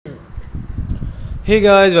Hey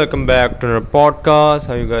guys, welcome back to another podcast.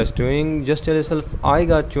 How you guys doing? Just tell yourself I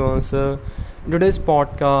got you answer. In today's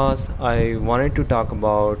podcast, I wanted to talk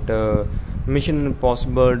about Mission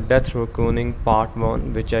Impossible Death Reckoning Part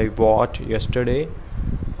 1, which I watched yesterday.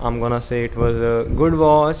 I'm gonna say it was a good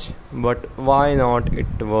watch, but why not?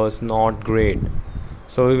 It was not great.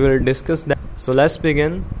 So we will discuss that. So let's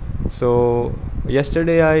begin. So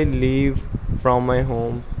yesterday I leave from my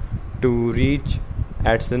home to reach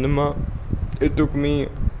at cinema. It took me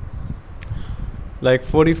like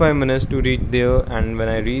 45 minutes to reach there, and when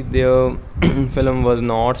I reached there film was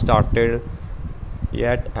not started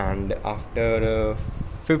yet, and after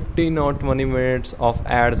 15 or 20 minutes of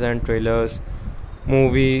ads and trailers,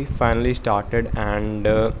 movie finally started. And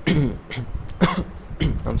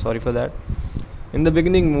I'm sorry for that. In the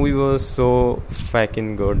beginning movie was so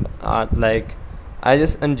fucking good, like I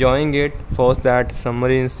just enjoying it. First, that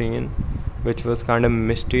submarine scene, which was kind of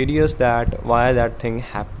mysterious, that why that thing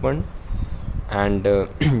happened, and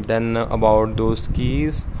then about those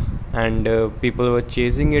keys, and people were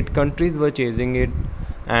chasing it, countries were chasing it,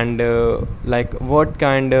 and like what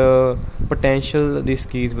kind of potential these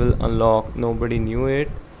keys will unlock, nobody knew it.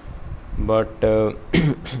 But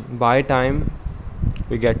by time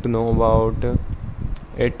we get to know about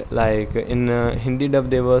it, like in Hindi dub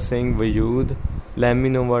they were saying Vajood. Let me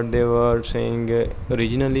know what they were saying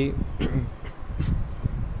originally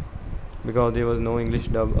because there was no English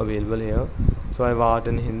dub available here. So I watched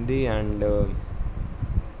in Hindi, and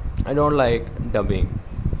I don't like dubbing.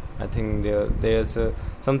 I think there's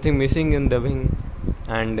something missing in dubbing,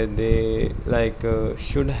 and they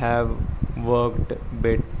should have worked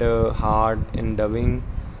bit hard in dubbing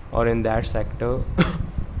or in that sector.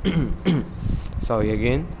 Sorry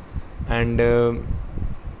again. And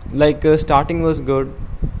starting was good.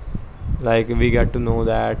 Like we get to know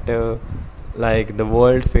that like the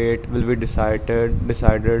world fate will be decided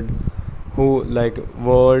who, like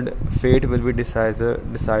world fate will be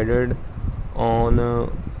decided on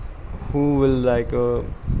who will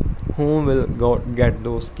whom will get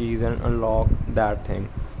those keys and unlock that thing.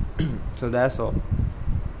 So that's all.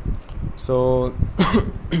 So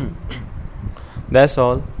that's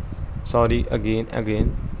all. Sorry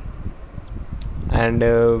again. And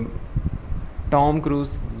Tom Cruise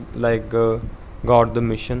got the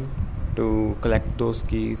mission to collect those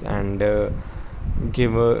keys, and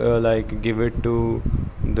give it to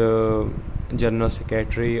the general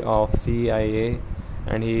secretary of CIA,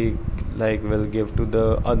 and he will give to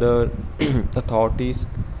the other authorities.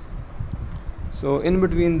 So in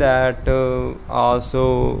between that,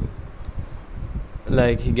 also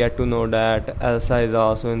he get to know that Elsa is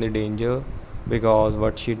also in the danger because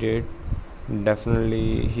what she did.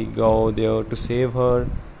 Definitely he go there to save her.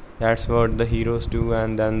 That's what the heroes do.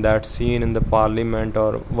 And then that scene in the parliament,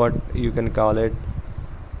 or what you can call it,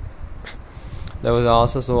 that was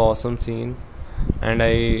also so awesome scene, and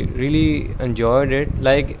I really enjoyed it.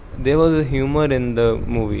 Like there was a humor in the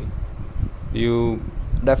movie, you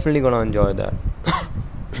definitely gonna enjoy that.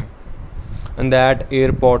 And that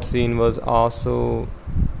airport scene was also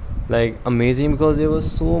amazing because there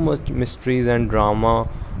was so much mysteries and drama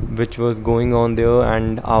which was going on there,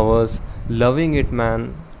 and I was loving it,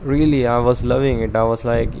 man. Really, I was loving it. I was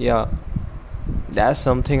like, yeah, that's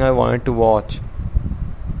something I wanted to watch.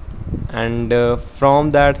 And from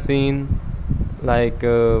that scene,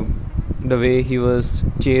 the way he was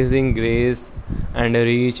chasing Grace and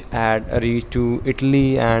reach to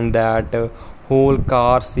Italy, and that whole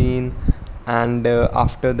car scene, and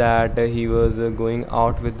after that he was going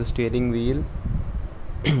out with the steering wheel.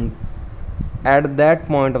 At that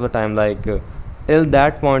point of the time, till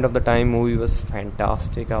that point of the time, movie was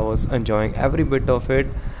fantastic. I was enjoying every bit of it,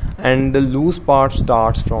 and the loose part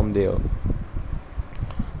starts from there.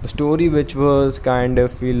 The story, which was kind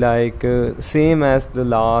of feel same as the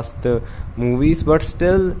last movies, but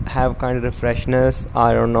still have kind of freshness,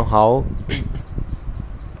 I don't know how.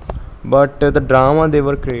 But the drama they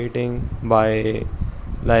were creating by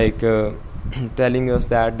like uh, telling us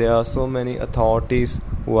that there are so many authorities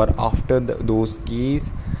who are after those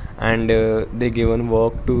keys, and they given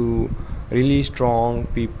work to really strong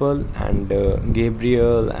people, and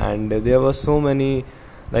Gabriel, and there were so many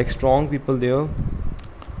strong people there.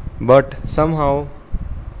 But somehow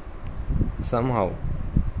somehow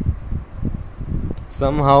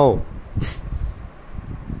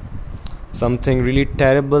something really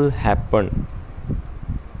terrible happened,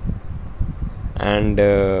 and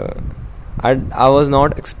I was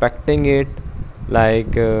not expecting it.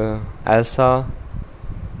 Elsa,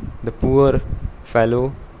 the poor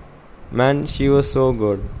fellow, man, she was so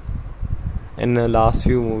good in the last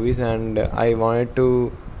few movies, and I wanted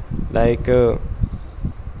to like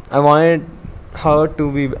I wanted her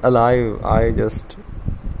to be alive. I just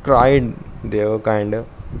cried there, kinda.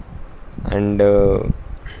 And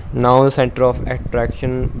now the center of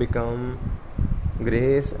attraction become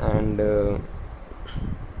Grace, and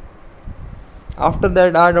after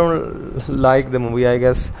that I don't like the movie. I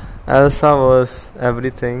guess Elsa was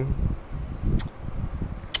everything.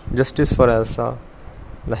 Justice for Elsa.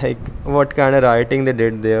 Like, what kind of writing they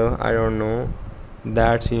did there, I don't know.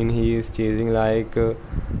 That scene he is chasing, like,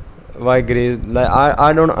 why Grace, like,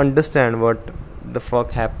 I don't understand what the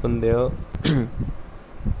fuck happened there.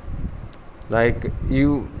 Like,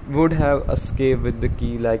 you would have escaped with the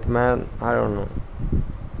key, like, man, I don't know.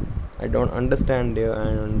 I don't understand there.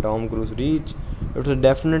 And Tom Cruise reach, it was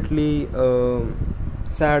definitely a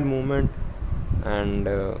sad moment. And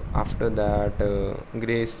after that,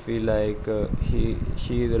 Grace feel like she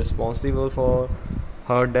is responsible for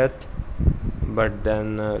her death. But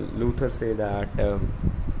then Luther say that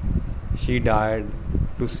she died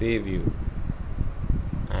to save you,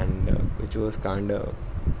 and which was kind of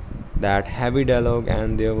that heavy dialogue,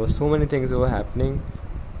 and there were so many things that were happening.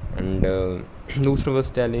 And Luther was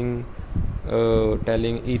telling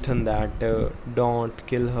Ethan that don't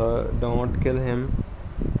kill her, don't kill him,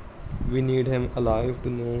 we need him alive to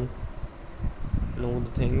know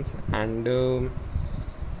the things. And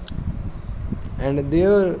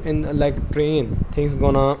there in like train, things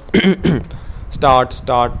gonna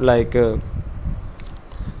start like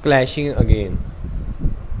clashing again,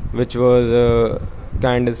 which was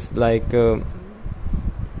kind of like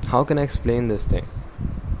how can I explain this thing?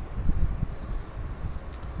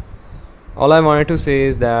 All I wanted to say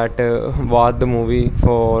is that watch the movie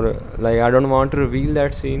for, like, I don't want to reveal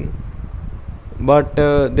that scene, but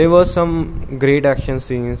there were some great action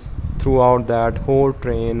scenes throughout that whole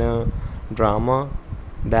train drama.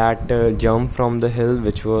 That jump from the hill,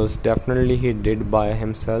 which was definitely he did by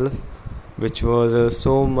himself, which was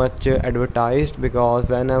so much advertised, because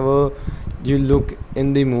whenever you look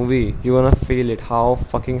in the movie you're gonna feel it how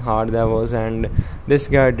fucking hard that was, and this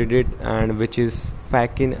guy did it, and which is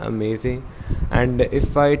fucking amazing. And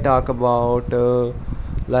if I talk about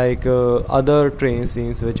other train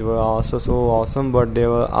scenes which were also so awesome, but there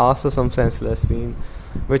were also some senseless scene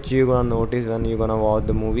which you're gonna notice when you're gonna watch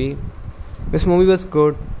the movie. This movie was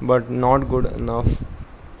good, but not good enough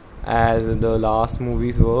as the last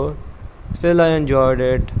movies were. Still, I enjoyed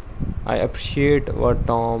it. I appreciate what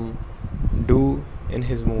Tom do in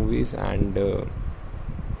his movies, and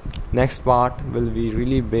next part will be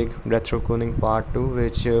really big, Death Reckoning Part 2,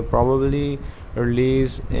 which probably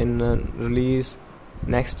release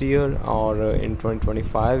next year or in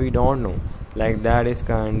 2025. We don't know. Like, that is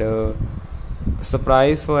kind of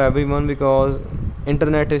surprise for everyone, because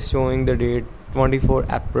internet is showing the date 24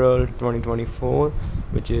 April 2024,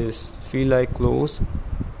 which is feel like close,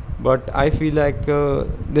 but I feel like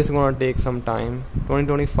this is gonna take some time.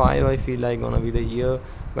 2025 I feel like gonna be the year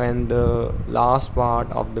when the last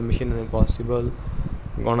part of the Mission Impossible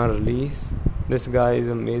gonna release. This guy is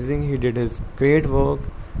amazing, he did his great work.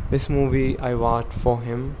 This movie I watched for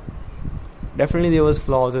him. Definitely there was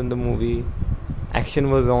flaws in the movie.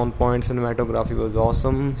 Action was on point, cinematography was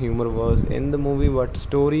awesome, humor was in the movie, but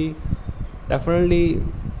story, definitely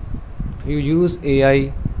you use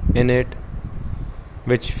AI in it,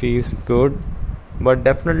 which feels good, but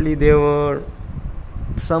definitely there were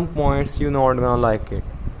some points you're not gonna like it.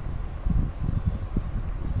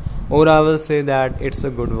 Or I will say that it's a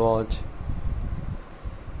good watch,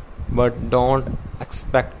 but don't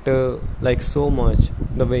expect like so much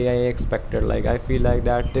the way I expected. Like, I feel like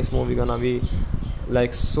that this movie gonna be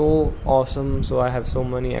like so awesome, so I have so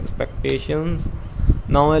many expectations.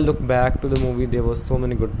 Now I look back to the movie, there was so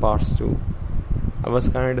many good parts too. I was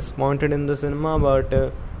kind of disappointed in the cinema,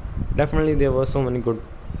 but definitely there were so many good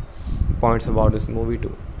points about this movie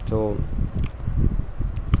too. So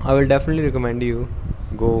I will definitely recommend you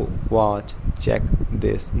go check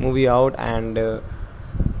this movie out. And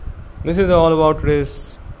this is all about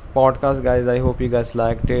today's podcast, guys. I hope you guys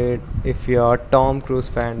liked it. If you are a Tom Cruise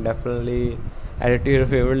fan, definitely add it to your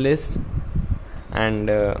favorite list. And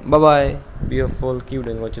bye bye, be full, keep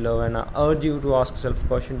doing what you love, and I urge you to ask yourself a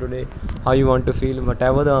question today, how you want to feel.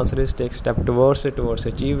 Whatever the answer is, take step towards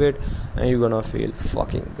achieve it, and you're gonna feel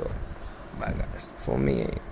fucking good. Bye guys, for me.